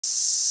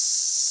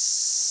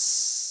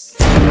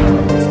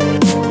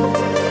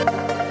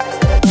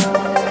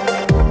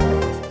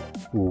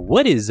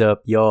What is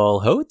up,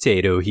 y'all?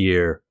 Hotato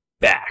here,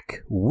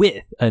 back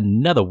with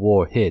another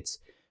War Hits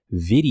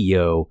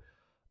video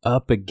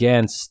up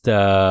against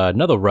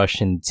another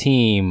Russian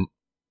team.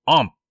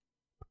 Omsh.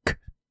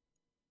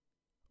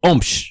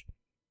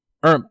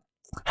 How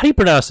do you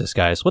pronounce this,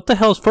 guys? What the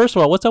hell is, first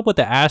of all, what's up with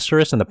the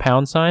asterisk and the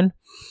pound sign?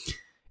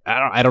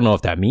 I don't know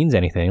if that means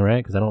anything,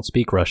 right? Because I don't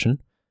speak Russian.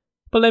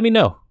 But let me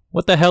know.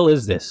 What the hell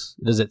is this?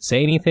 Does it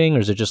say anything, or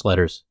is it just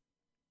letters?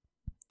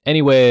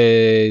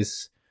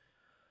 Anyways,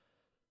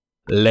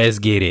 let's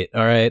get it.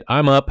 All right,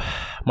 I'm up.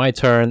 My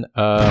turn.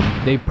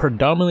 They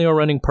predominantly are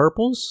running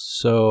purples,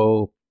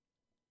 so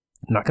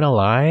I'm not gonna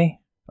lie,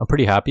 I'm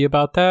pretty happy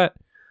about that.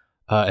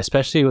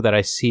 Especially that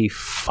I see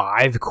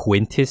 5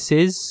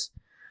 Quintuses.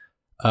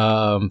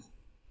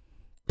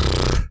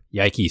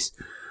 Yikes.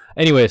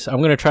 Anyways,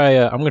 I'm gonna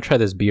try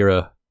this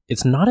Bira.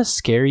 It's not a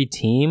scary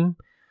team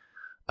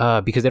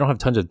because they don't have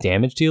tons of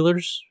damage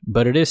dealers,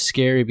 but it is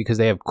scary because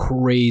they have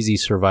crazy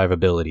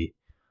survivability.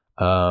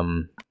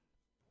 But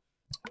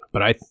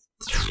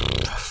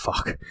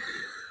fuck.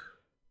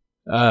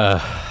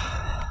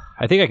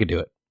 I think I could do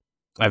it.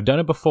 I've done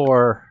it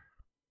before.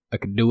 I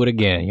could do it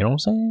again. You know what I'm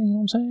saying? You know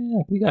what I'm saying?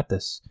 Like, we got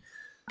this.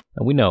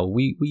 And we know.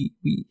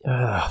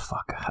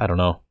 Fuck. I don't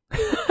know.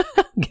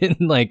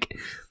 Getting like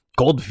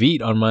cold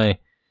feet on my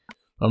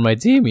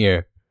team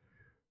here.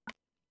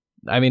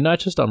 I mean, not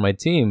just on my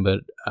team, but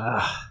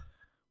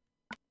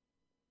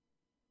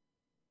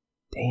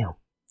damn.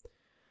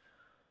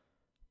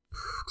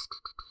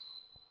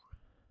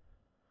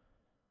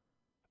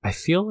 I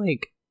feel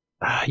like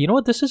you know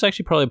what? This is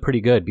actually probably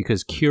pretty good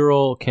because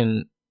Kirill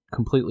can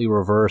completely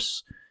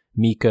reverse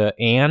Mika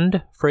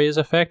and Freya's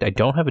effect. I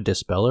don't have a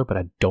Dispeller, but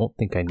I don't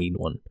think I need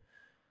one.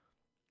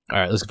 All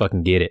right, let's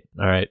fucking get it.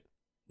 All right.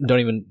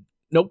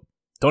 Nope.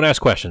 Don't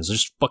ask questions.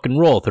 Just fucking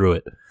roll through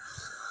it.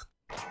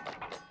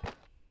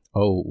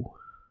 Oh.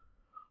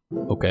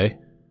 Okay.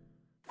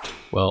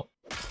 Well,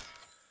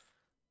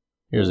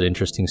 here's an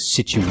interesting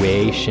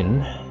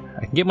situation.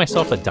 I can get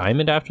myself a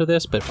diamond after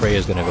this, but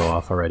Freya's gonna go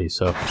off already,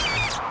 so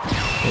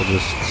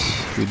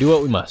we do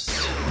what we must.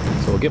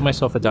 So we'll get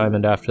myself a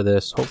diamond after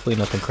this. Hopefully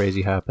nothing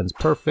crazy happens.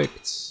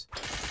 Perfect.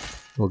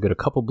 We'll get a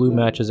couple blue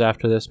matches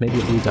after this. Maybe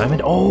a blue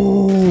diamond.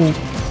 Oh!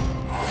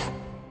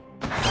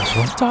 That's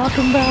what I'm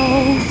talking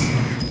about!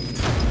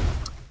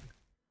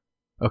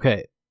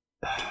 Okay.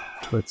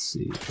 Let's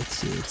see.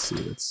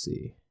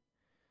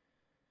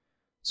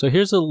 So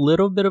here's a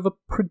little bit of a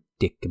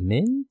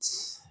predicament.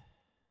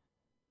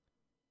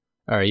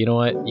 Alright, you know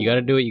what? You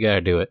gotta do it, you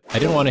gotta do it. I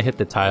didn't want to hit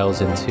the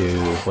tiles into...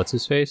 what's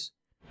his face?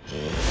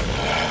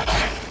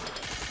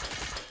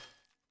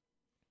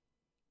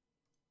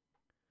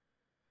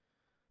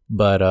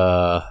 But,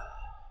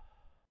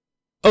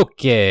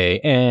 okay,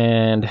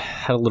 and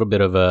had a little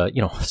bit of a,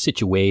 you know,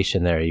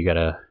 situation there. You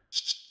gotta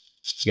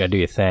do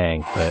your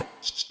thing, but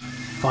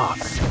fuck.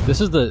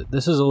 This is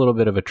a little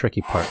bit of a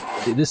tricky part.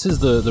 This is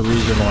the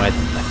reason why I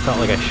felt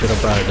like I should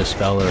have brought a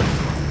Dispeller,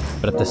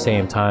 but at the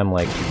same time,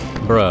 like,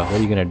 bruh, what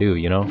are you gonna do,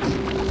 you know?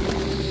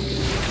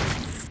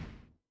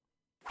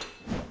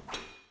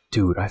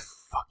 Dude, I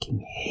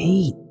fucking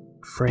hate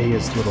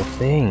Freya's little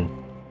thing.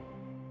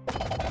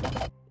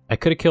 I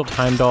could have killed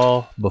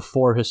Heimdall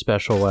before his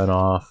special went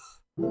off,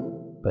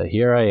 but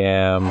here I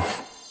am.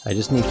 I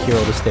just need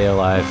Kirill to stay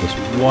alive. Just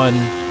one,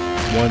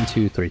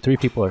 two, three. 3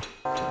 people are...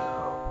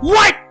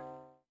 What?!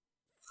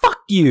 Fuck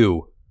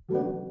you!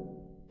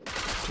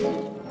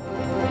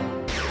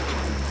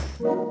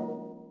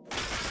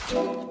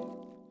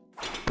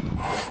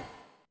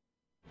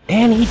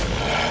 And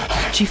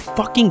she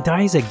fucking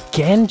dies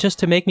again just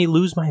to make me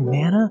lose my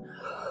mana?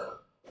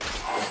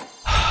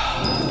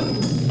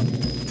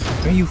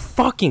 Are you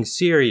fucking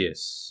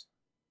serious?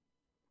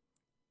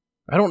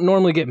 I don't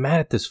normally get mad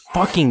at this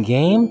fucking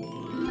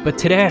game, but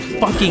today I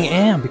fucking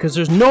am, because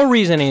there's no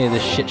reason any of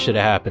this shit should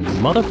have happened,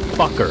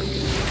 motherfucker.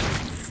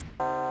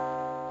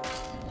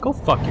 Go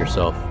fuck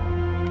yourself.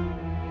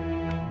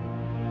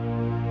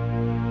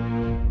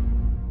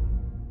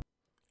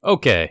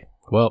 Okay,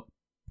 well...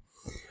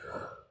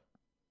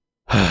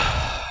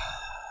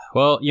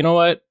 well, you know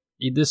what?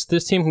 This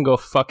team can go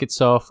fuck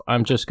itself.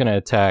 I'm just gonna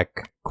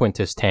attack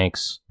Quintus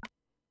tanks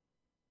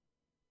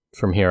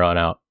from here on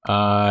out.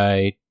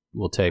 I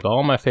will take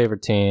all my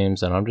favorite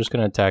teams, and I'm just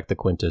gonna attack the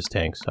Quintus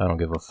tanks. I don't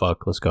give a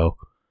fuck. Let's go.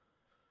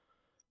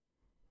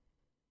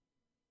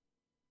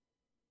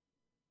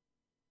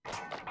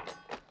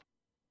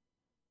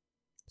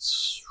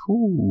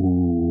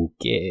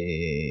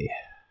 Okay.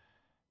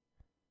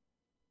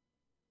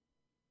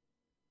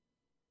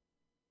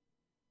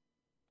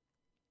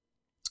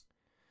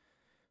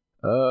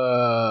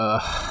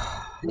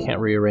 Can't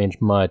rearrange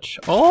much.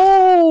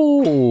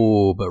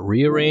 Oh, but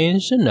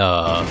rearranged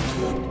enough.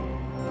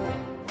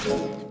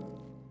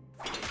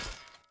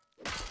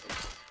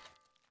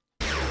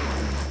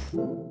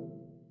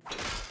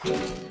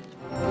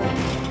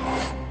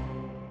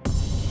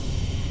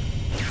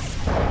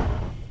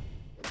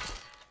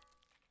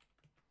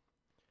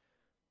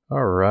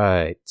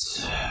 Alright.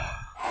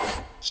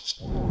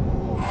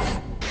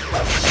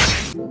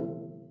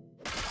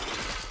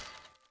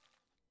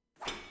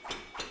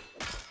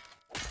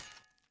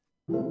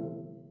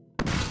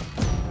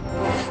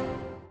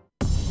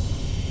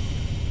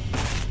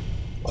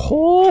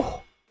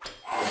 Oh!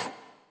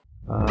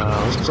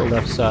 Let's go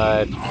left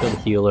side, kill the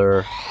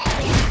healer,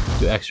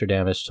 do extra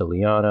damage to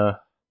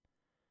Liana.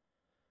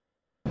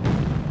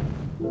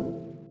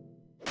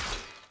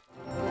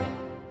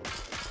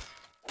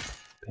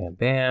 Bam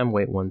bam,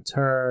 wait one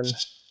turn.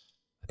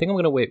 I think I'm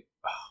gonna wait.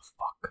 Oh,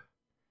 fuck.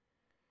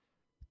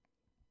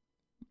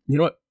 You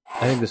know what?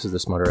 I think this is the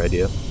smarter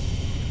idea.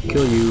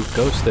 Kill you,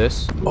 ghost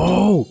this.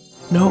 Oh!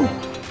 No!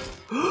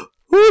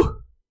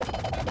 Woo!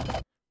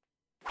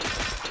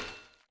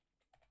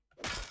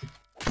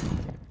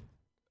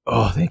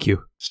 Oh, thank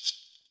you.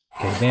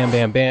 Okay, bam,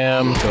 bam,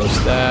 bam.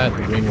 Ghost that.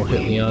 The green will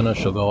hit Liana.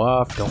 She'll go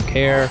off. Don't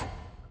care.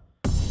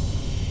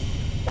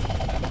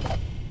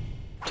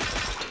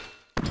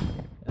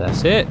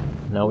 That's it.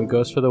 Now we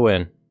ghost for the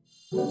win.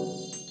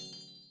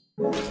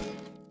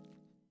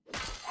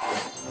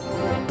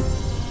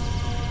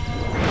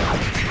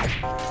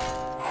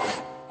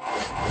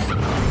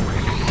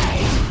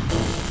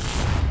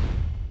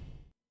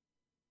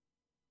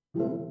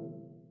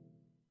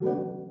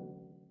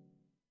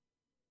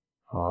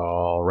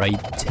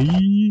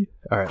 Alrighty.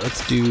 Alright,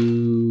 let's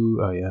do...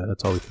 Oh yeah,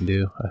 that's all we can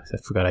do. I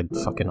forgot I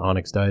fucking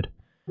Onyx died.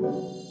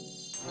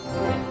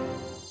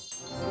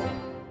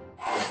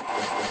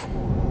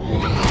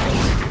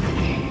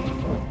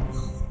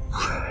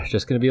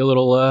 Just gonna be a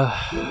little,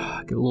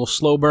 get a little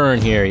slow burn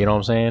here, you know what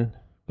I'm saying?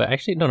 But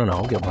actually, no,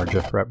 I'll get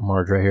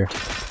Marge right here.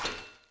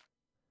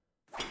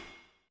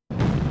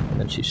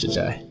 And then she should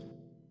die.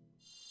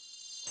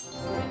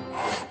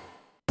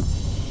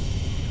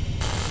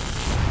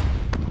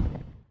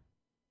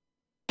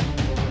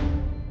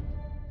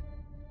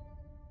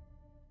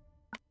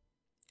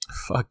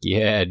 Fuck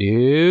yeah,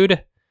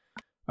 dude.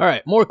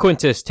 Alright, more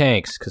Quintus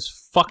tanks, because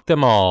fuck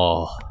them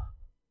all.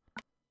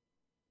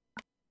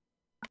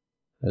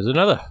 There's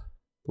another.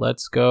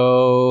 Let's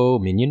go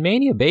Minion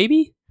Mania,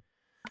 baby.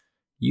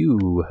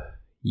 You.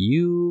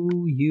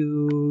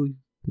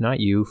 Not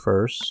you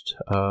first.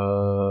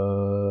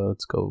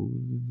 Let's go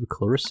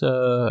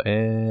Clarissa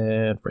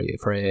and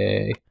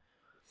Frey.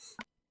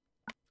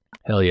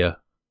 Hell yeah.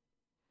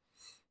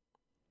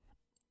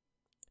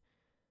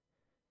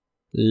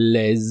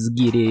 Let's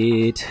get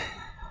it.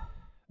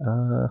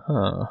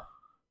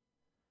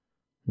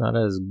 Not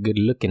as good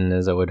looking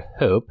as I would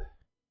hope.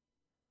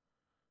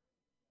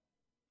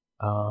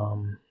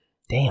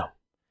 Damn.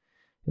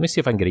 Let me see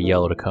if I can get a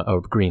yellow to come. Oh,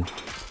 green.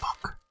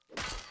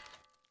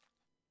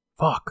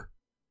 Fuck.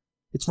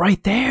 It's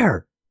right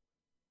there.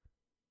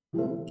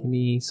 Give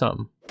me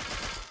something.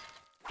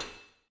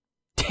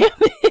 Damn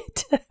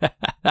it.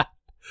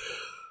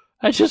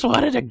 I just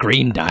wanted a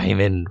green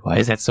diamond. Why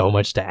is that so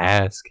much to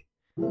ask?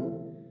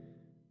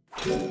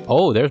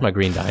 Oh, there's my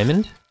green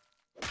diamond.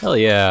 Hell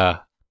yeah.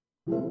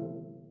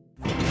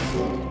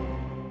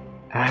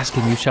 Ask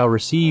and you shall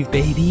receive,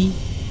 baby.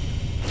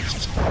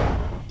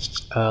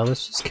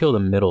 Let's just kill the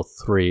middle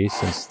three,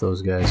 since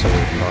those guys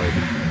are probably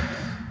the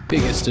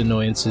biggest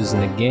annoyances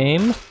in the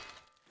game.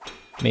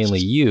 Mainly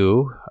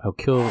you. I'll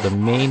kill the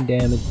main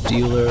damage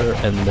dealer,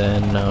 and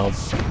then I'll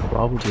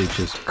probably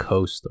just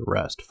coast the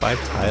rest.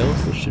 5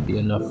 tiles, this should be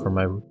enough for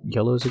my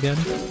yellows again.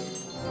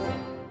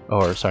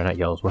 Or, sorry, not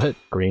yellows, what?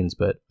 Greens,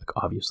 but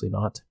obviously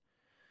not.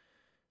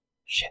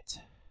 Shit.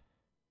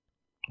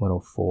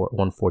 104,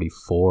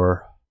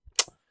 144.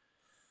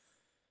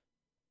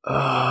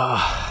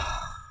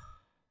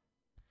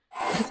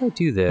 What if I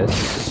do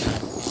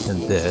this,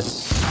 and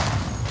this?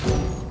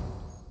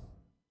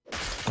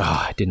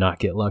 Ah, I did not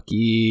get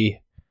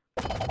lucky.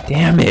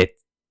 Damn it!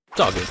 It's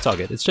all good, it's all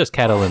good. It's just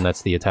Catalan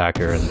that's the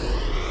attacker, and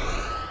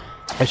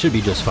I should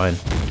be just fine.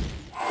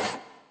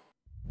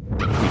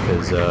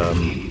 Because,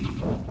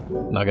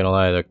 not gonna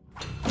lie,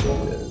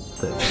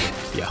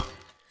 yeah.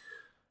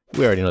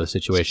 We already know the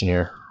situation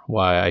here.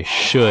 Why I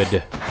should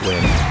win.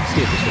 Let's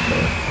see if this will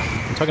go.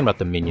 I'm talking about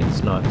the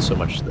minions, not so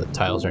much the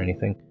tiles or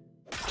anything.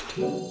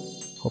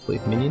 Hopefully,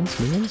 minions.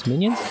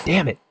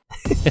 Damn it!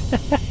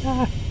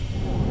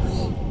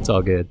 It's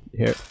all good.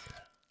 Here,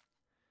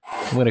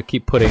 I'm gonna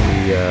keep putting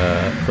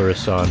the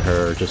Clarissa on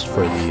her just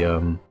for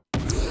the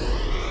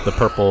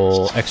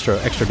purple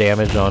extra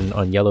damage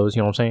on yellows.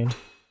 You know what I'm saying?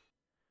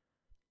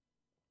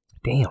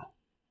 Damn.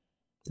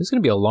 This is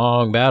gonna be a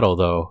long battle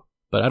though,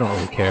 but I don't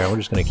really care. We're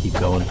just gonna keep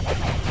going.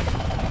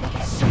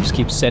 Just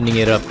keep sending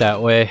it up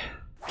that way.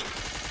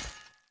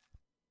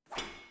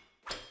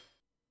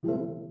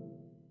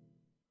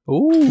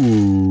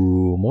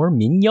 Ooh, more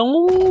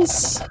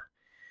minions?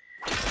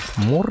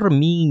 More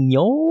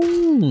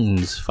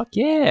minions! Fuck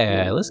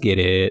yeah, let's get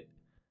it.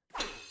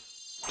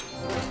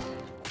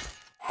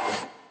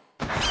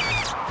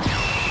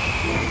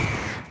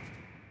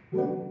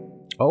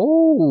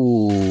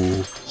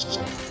 Oh!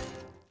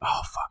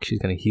 Oh fuck, she's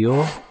gonna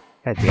heal?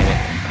 God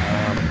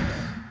damn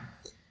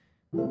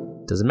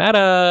it. Doesn't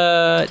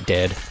matter.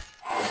 Dead.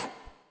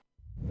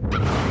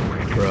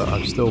 Bro.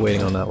 I'm still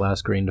waiting on that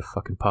last green to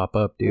fucking pop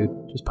up, dude.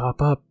 Just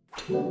pop up.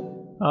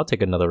 I'll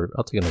take another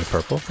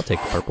purple. I'll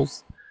take the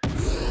purples.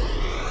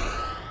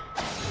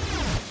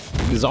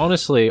 Because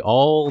honestly,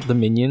 all the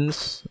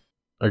minions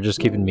are just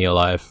keeping me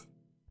alive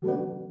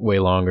way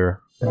longer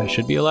than I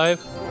should be alive.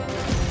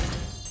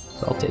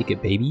 So I'll take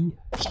it, baby.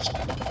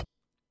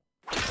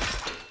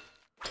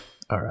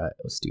 Alright,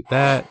 let's do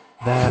that.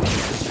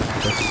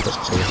 Let's put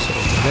this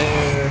over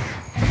there.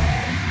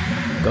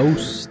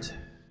 Ghost.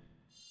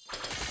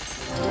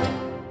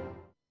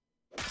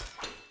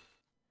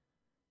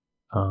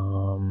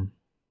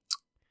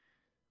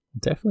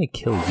 Definitely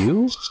kill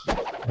you.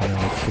 And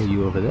I'll kill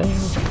you over there.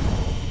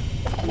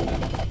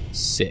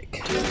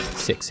 Sick.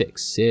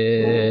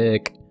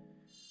 Sick.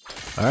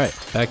 Alright,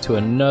 back to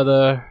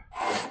another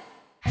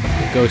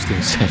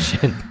ghosting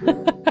session.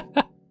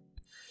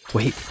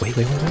 Wait.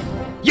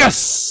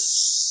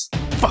 Yes!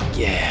 Fuck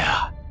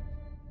yeah!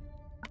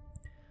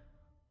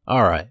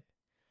 Alright.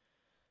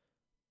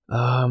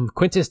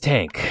 Quintus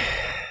Tank.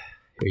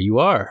 Here you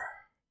are.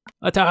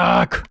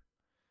 Attack!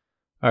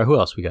 Alright, who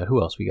else we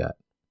got?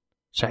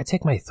 Should I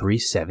take my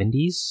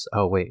 370s?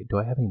 Oh wait, do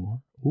I have any more?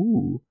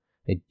 Ooh,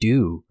 I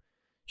do.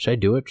 Should I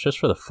do it just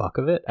for the fuck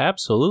of it?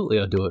 Absolutely,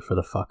 I'll do it for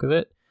the fuck of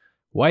it.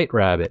 White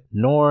Rabbit,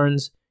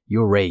 Norns,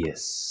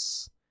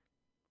 Uraeus.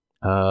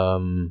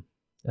 And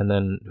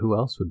then who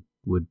else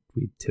would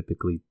we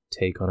typically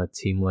take on a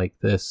team like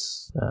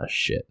this? Ah,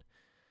 shit.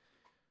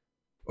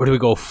 Or do we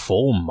go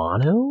full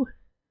mono?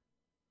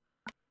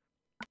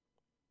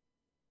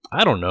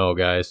 I don't know,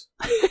 guys.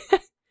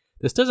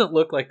 This doesn't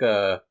look like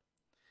a...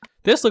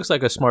 This looks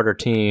like a smarter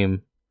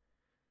team.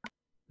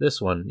 This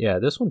one, yeah,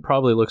 this one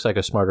probably looks like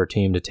a smarter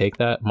team to take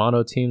that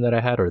mono team that I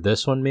had, or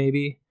this one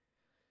maybe.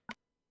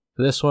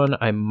 This one,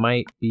 I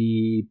might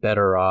be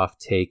better off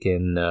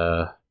taking,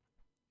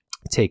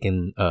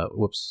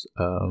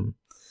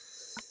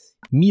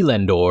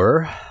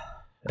 Milendor,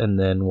 and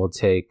then we'll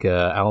take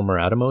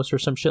Almoradamos or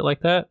some shit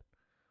like that.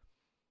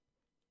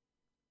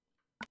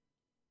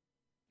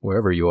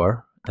 Wherever you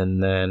are.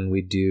 And then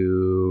we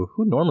do...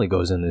 Who normally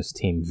goes in this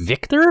team?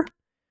 Victor?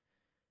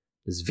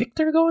 Does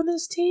Victor go in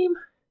this team?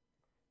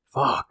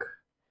 Fuck.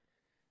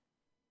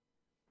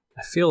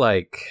 I feel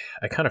like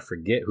I kind of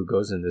forget who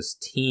goes in this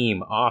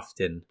team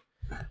often.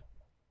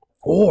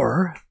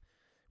 Or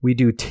we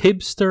do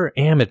Tibster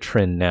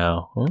Amatrin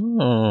now.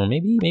 Oh,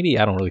 maybe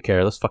I don't really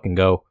care. Let's fucking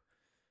go.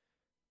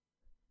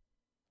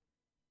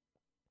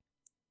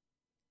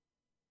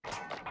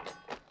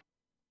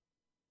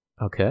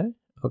 Okay.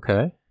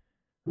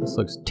 This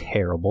looks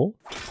terrible.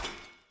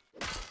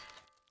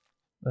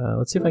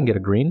 Let's see if I can get a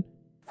green.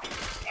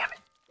 Damn it.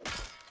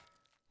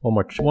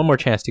 One more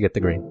chance to get the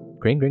green.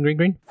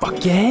 Green.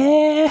 Fuck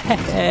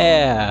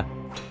yeah!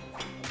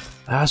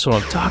 That's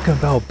what I'm talking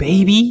about,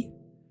 baby!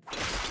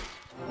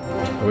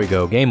 There we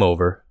go, game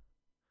over.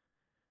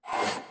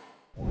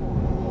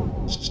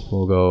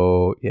 We'll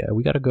go... Yeah,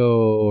 we gotta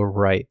go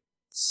right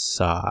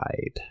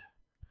side.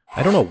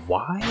 I don't know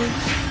why.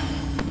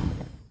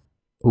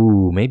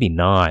 Ooh, maybe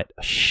not.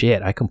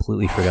 Shit, I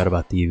completely forgot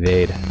about the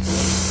evade.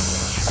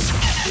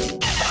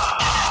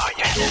 Oh,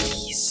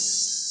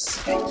 yikes.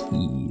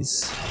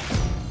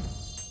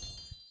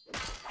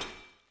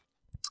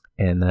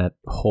 And that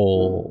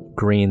whole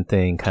green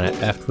thing kind of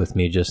effed with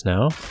me just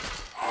now.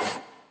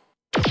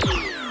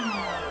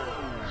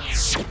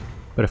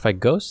 But if I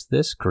ghost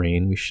this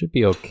green, we should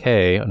be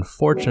okay.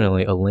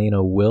 Unfortunately,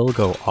 Elena will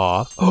go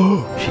off.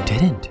 Oh, she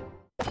didn't.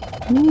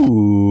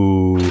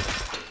 Ooh.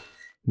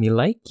 Me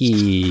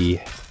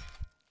likey.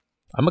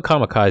 I'm a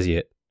kamikaze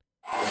it.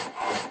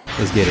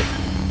 Let's get it.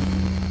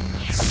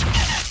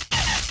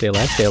 Stay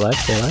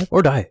alive.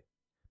 Or die.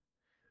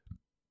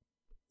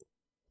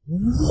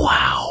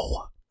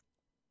 Wow.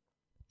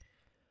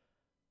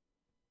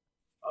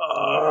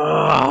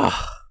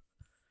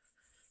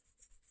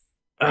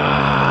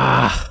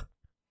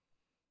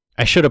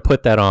 I should have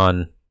put that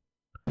on.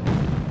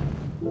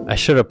 I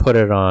should have put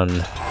it on.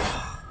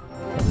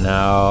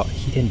 No,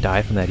 he didn't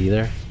die from that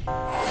either.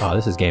 Oh,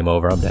 this is game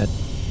over. I'm dead.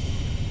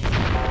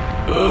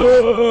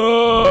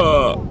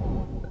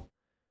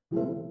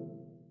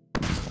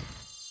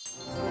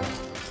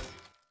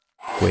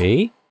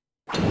 Wait.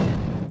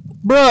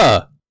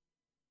 Bruh! How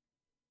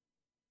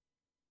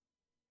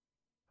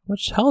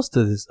much health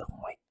does this... Oh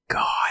my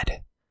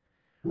god.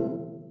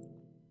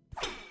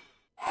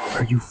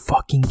 Are you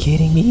fucking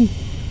kidding me?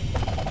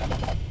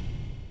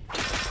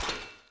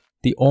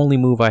 The only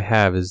move I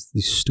have is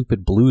these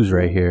stupid blues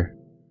right here.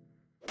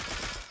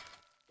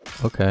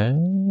 Okay.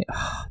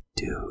 Ah,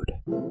 dude.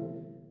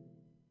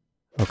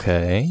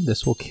 Okay,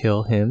 this will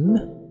kill him.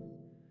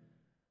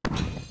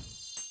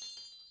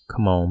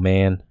 Come on,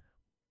 man.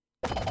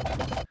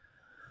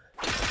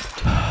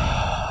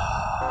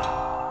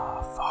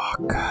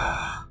 Fuck.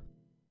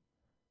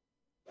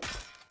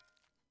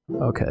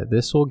 Okay,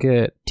 this will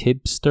get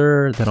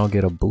Tibster, then I'll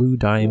get a blue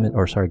diamond,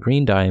 or sorry,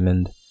 green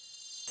diamond.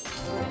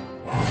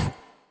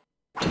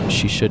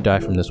 She should die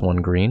from this one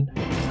green.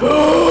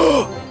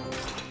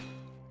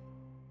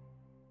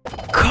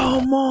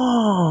 Come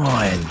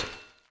on!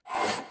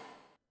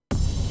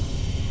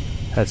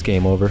 That's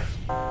game over.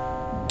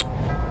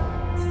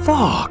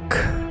 Fuck!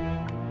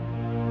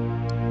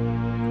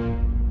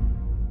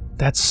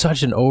 That's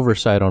such an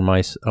oversight on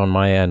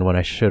my end when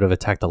I should have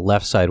attacked the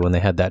left side when they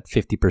had that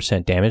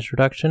 50% damage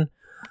reduction.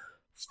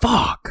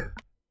 Fuck!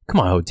 Come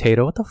on,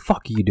 Hotato, what the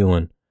fuck are you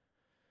doing?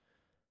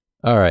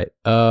 Alright,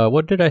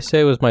 what did I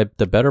say was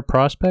the better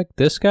prospect?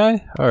 This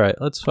guy?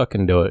 Alright, let's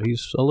fucking do it.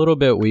 He's a little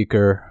bit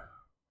weaker.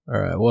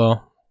 Alright,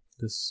 well,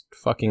 this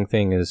fucking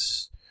thing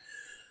is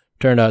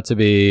turned out to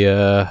be,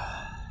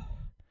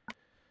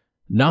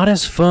 not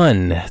as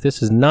fun. This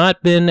has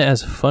not been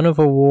as fun of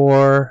a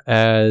war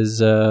as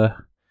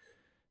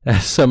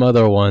some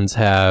other ones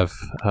have.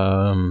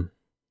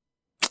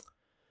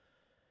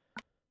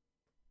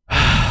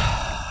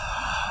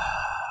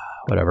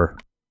 Whatever.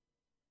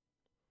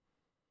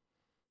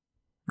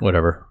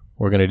 Whatever.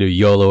 We're gonna do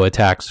YOLO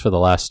attacks for the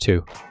last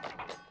two.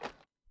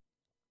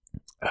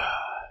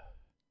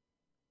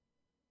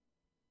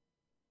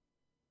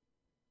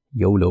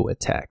 YOLO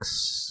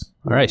attacks.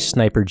 Alright,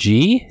 Sniper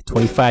G.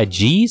 25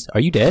 Gs. Are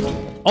you dead?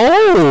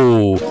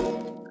 Oh!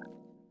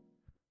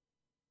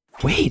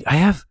 Wait, I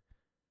have...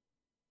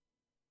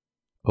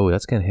 Oh,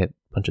 that's gonna hit a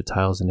bunch of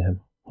tiles into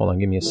him. Hold on,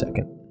 give me a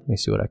second. Let me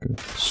see what I can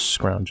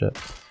scrounge up.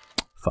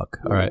 Fuck.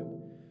 Alright.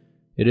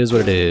 It is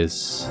what it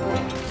is.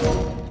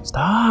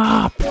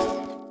 Stop!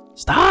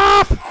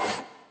 Stop!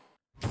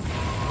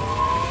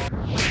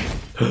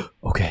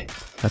 Okay,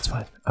 that's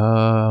fine.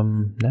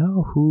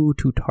 Now who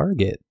to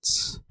target?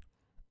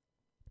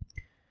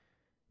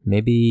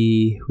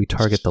 Maybe we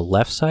target the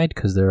left side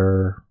because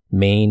they're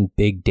main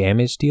big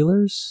damage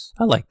dealers?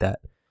 I like that.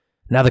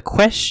 Now the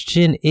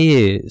question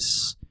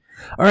is...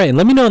 Alright, and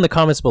let me know in the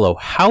comments below,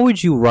 how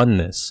would you run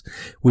this?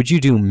 Would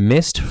you do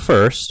Mist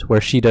first, where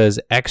she does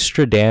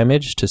extra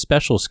damage to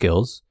special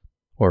skills,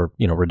 or,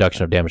 you know,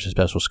 reduction of damage to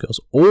special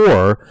skills,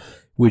 or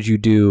would you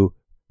do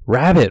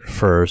Rabbit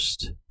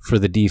first for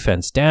the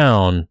defense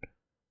down?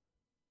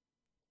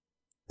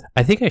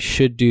 I think I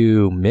should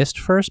do Mist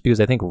first,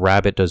 because I think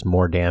Rabbit does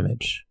more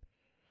damage.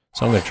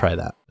 So I'm going to try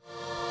that.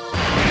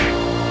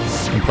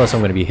 And plus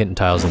I'm going to be hitting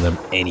tiles in them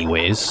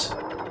anyways.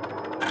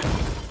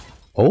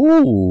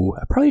 Oh,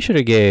 I probably should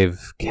have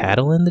gave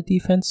Catalin the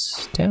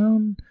defense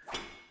down.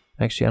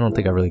 Actually, I don't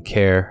think I really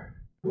care.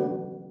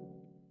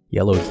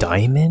 Yellow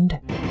Diamond?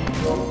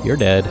 You're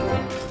dead.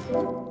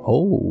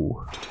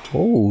 Oh.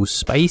 Oh,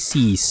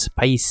 spicy,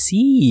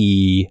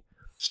 spicy.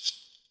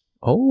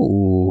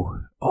 Oh.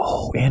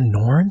 Oh, and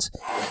Norns?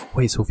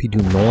 Wait, so if we do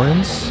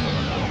Norns,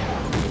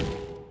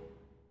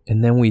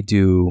 and then we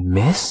do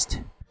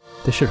Mist,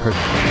 this should hurt.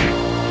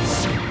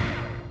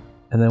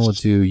 And then we'll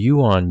do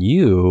you on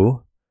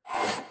you,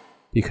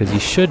 because he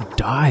should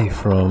die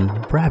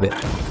from Rabbit.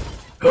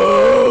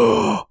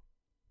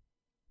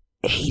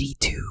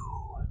 82.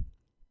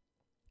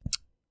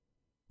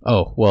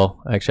 Oh,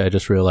 well, actually I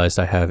just realized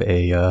I have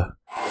a,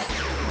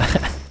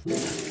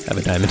 have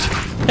a diamond.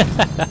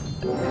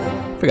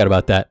 Forgot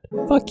about that.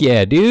 Fuck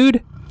yeah,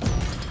 dude!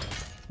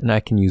 And I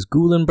can use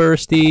Ghoulin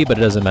Bursty, but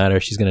it doesn't matter,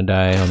 she's gonna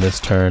die on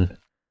this turn.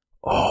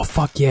 Oh,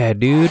 fuck yeah,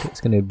 dude!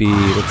 It's gonna be,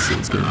 let's see,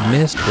 it's gonna be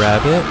Mist,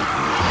 Rabbit.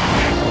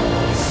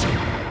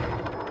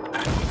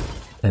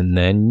 And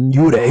then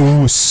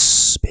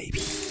Udeus, baby.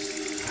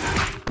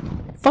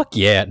 Fuck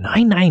yeah,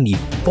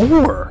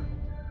 994!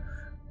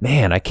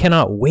 Man, I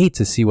cannot wait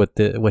to see what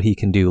he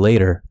can do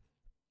later.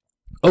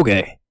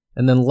 Okay,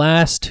 and then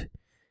last,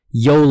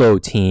 YOLO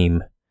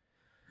team.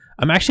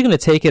 I'm actually going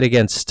to take it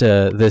against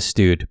this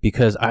dude,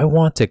 because I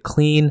want to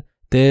clean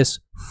this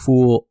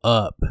fool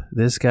up.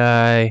 This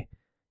guy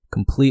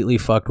completely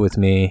fucked with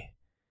me.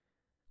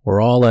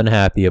 We're all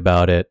unhappy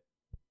about it.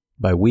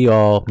 By we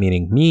all,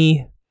 meaning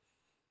me.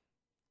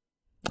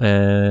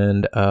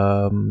 And,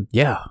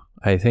 yeah,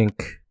 I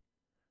think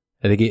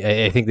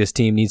this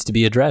team needs to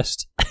be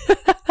addressed.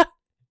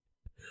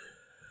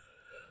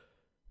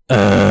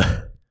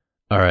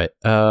 Alright,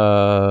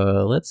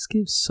 let's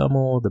give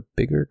Summel the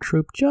bigger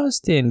troop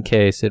just in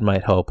case it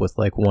might help with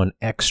like one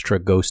extra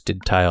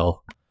ghosted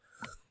tile.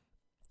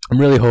 I'm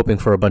really hoping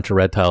for a bunch of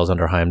red tiles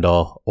under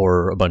Heimdall,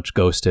 or a bunch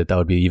ghosted. That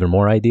would be even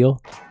more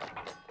ideal.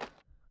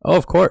 Oh,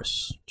 of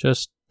course,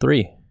 just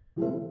three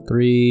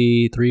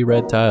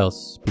red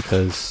tiles,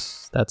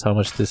 because that's how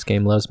much this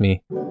game loves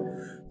me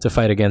to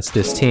fight against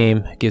this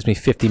team. It gives me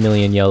 50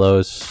 million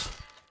yellows.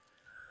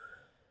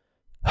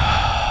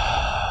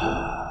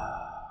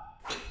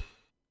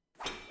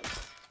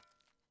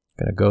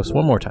 Gonna ghost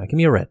one more time. Give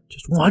me a red.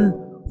 Just one!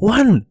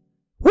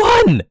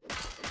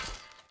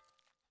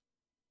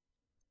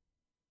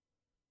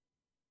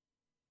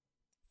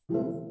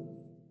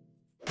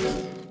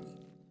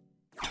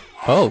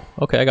 Oh,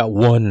 okay, I got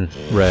one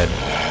red.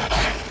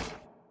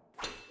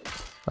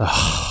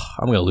 Ugh,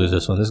 I'm gonna lose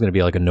this one. This is gonna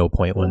be like a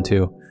no-point one,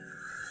 too.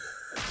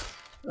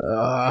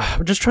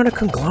 I'm just trying to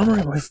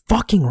conglomerate my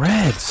fucking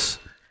reds.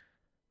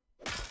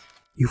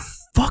 You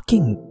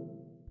fucking...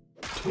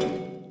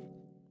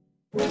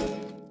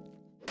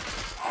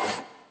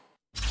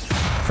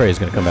 Frey's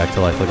gonna come back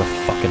to life like a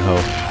fucking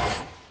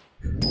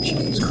hoe.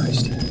 Jesus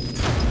Christ.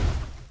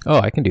 Oh,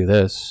 I can do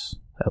this.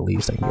 At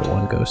least I can get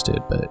one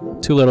ghosted,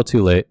 but too little,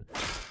 too late.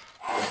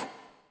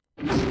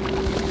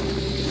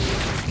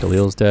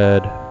 Khalil's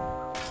dead.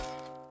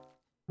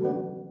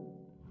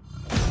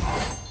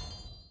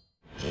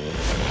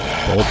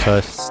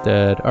 Boltust's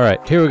dead.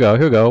 Alright, here we go,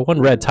 here we go.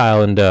 One red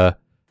tile and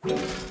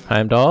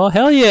Heimdall.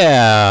 Hell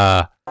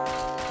yeah!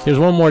 Here's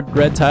one more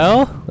red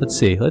tile. Let's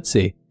see, let's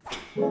see.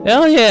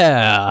 Hell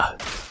yeah!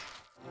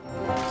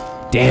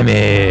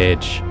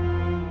 Damage!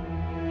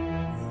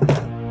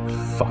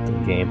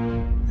 Fucking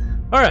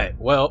game. Alright,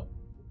 well.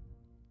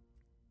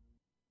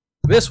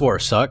 This war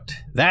sucked.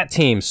 That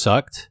team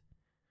sucked.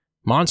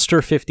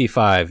 Monster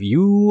 55.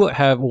 You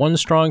have one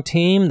strong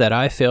team that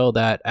I failed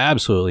at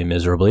absolutely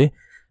miserably.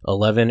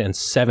 11 and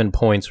 7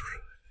 points.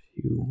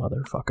 You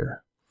motherfucker.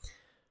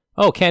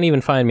 Oh, can't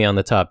even find me on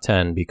the top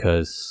 10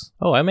 because...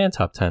 Oh, I'm in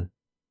top 10.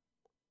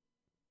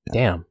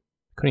 Damn.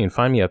 Couldn't even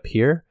find me up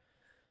here.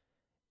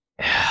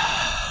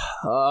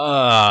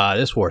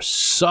 This war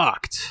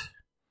sucked.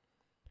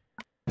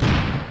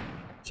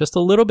 Just a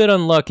little bit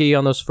unlucky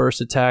on those first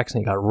attacks,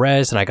 and he got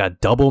res, and I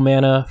got double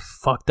mana.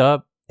 Fucked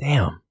up.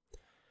 Damn.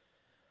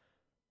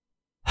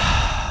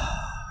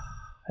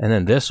 And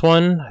then this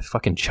one, I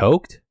fucking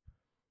choked.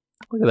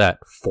 Look at that.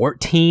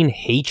 14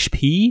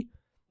 HP?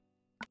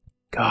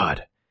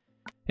 God.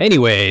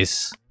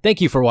 Anyways,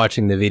 thank you for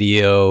watching the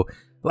video.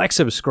 Like,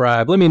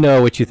 subscribe. Let me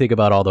know what you think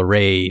about all the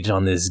rage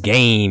on this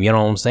game. You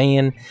know what I'm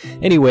saying?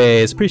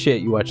 Anyways,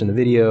 appreciate you watching the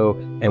video,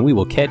 and we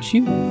will catch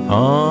you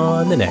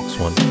on the next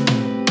one.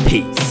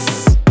 Peace.